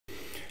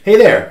Hey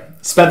there,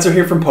 Spencer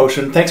here from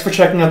Potion. Thanks for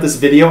checking out this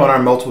video on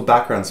our multiple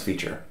backgrounds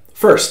feature.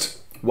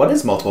 First, what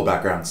is multiple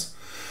backgrounds?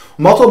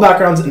 Multiple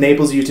backgrounds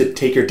enables you to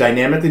take your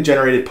dynamically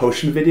generated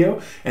Potion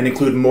video and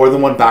include more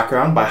than one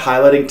background by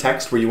highlighting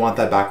text where you want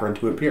that background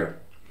to appear.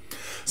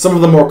 Some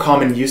of the more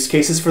common use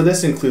cases for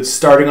this include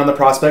starting on the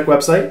prospect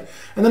website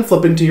and then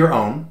flipping to your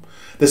own.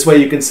 This way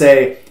you can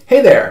say,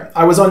 hey there,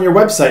 I was on your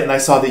website and I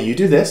saw that you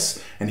do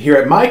this, and here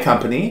at my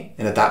company,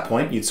 and at that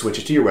point you'd switch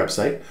it to your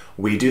website,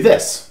 we do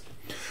this.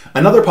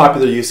 Another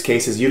popular use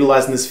case is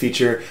utilizing this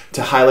feature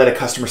to highlight a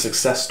customer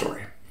success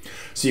story.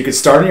 So you could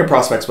start on your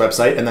prospect's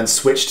website and then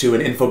switch to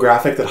an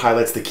infographic that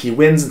highlights the key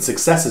wins and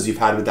successes you've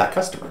had with that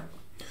customer.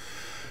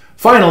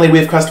 Finally, we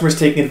have customers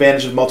taking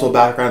advantage of multiple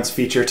backgrounds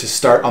feature to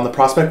start on the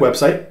prospect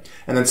website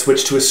and then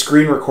switch to a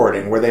screen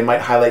recording where they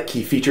might highlight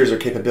key features or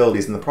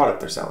capabilities in the product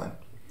they're selling.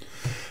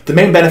 The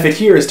main benefit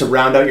here is to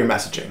round out your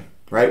messaging,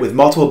 right? With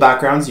multiple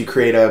backgrounds, you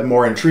create a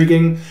more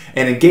intriguing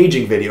and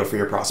engaging video for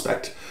your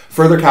prospect,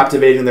 further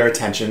captivating their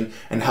attention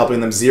and helping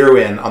them zero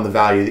in on the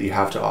value that you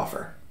have to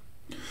offer.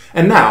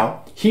 And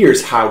now,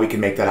 here's how we can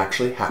make that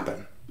actually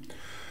happen.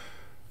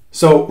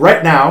 So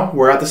right now,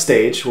 we're at the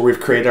stage where we've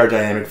created our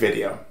dynamic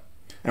video,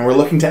 and we're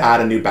looking to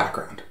add a new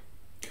background.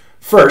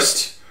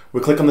 First, we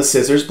click on the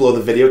scissors below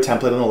the video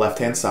template on the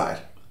left-hand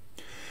side.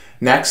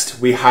 Next,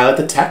 we highlight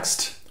the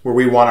text where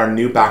we want our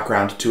new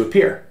background to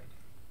appear.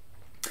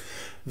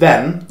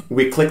 Then,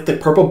 we click the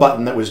purple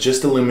button that was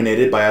just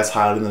illuminated by us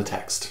highlighting the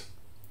text.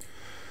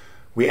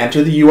 We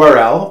enter the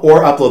URL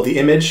or upload the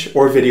image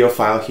or video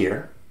file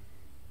here,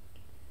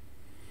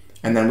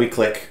 and then we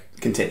click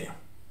Continue.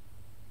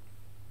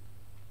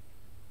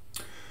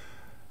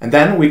 And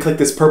then we click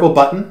this purple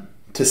button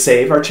to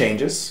save our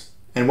changes,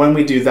 and when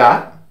we do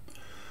that,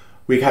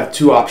 we have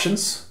two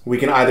options. We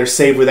can either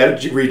save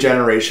without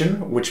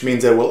regeneration, which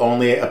means it will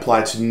only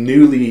apply to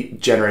newly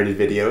generated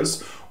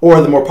videos, or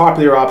the more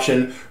popular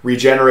option,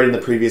 regenerating the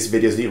previous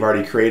videos that you've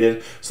already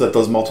created so that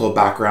those multiple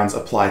backgrounds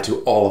apply to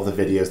all of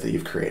the videos that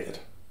you've created.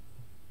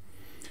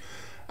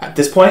 At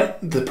this point,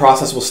 the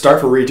process will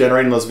start for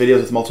regenerating those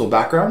videos with multiple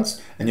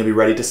backgrounds, and you'll be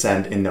ready to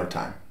send in no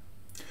time.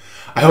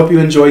 I hope you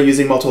enjoy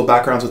using multiple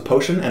backgrounds with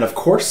Potion, and of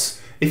course,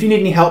 if you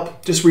need any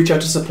help, just reach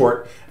out to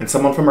support, and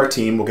someone from our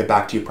team will get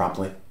back to you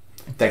promptly.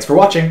 Thanks for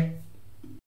watching.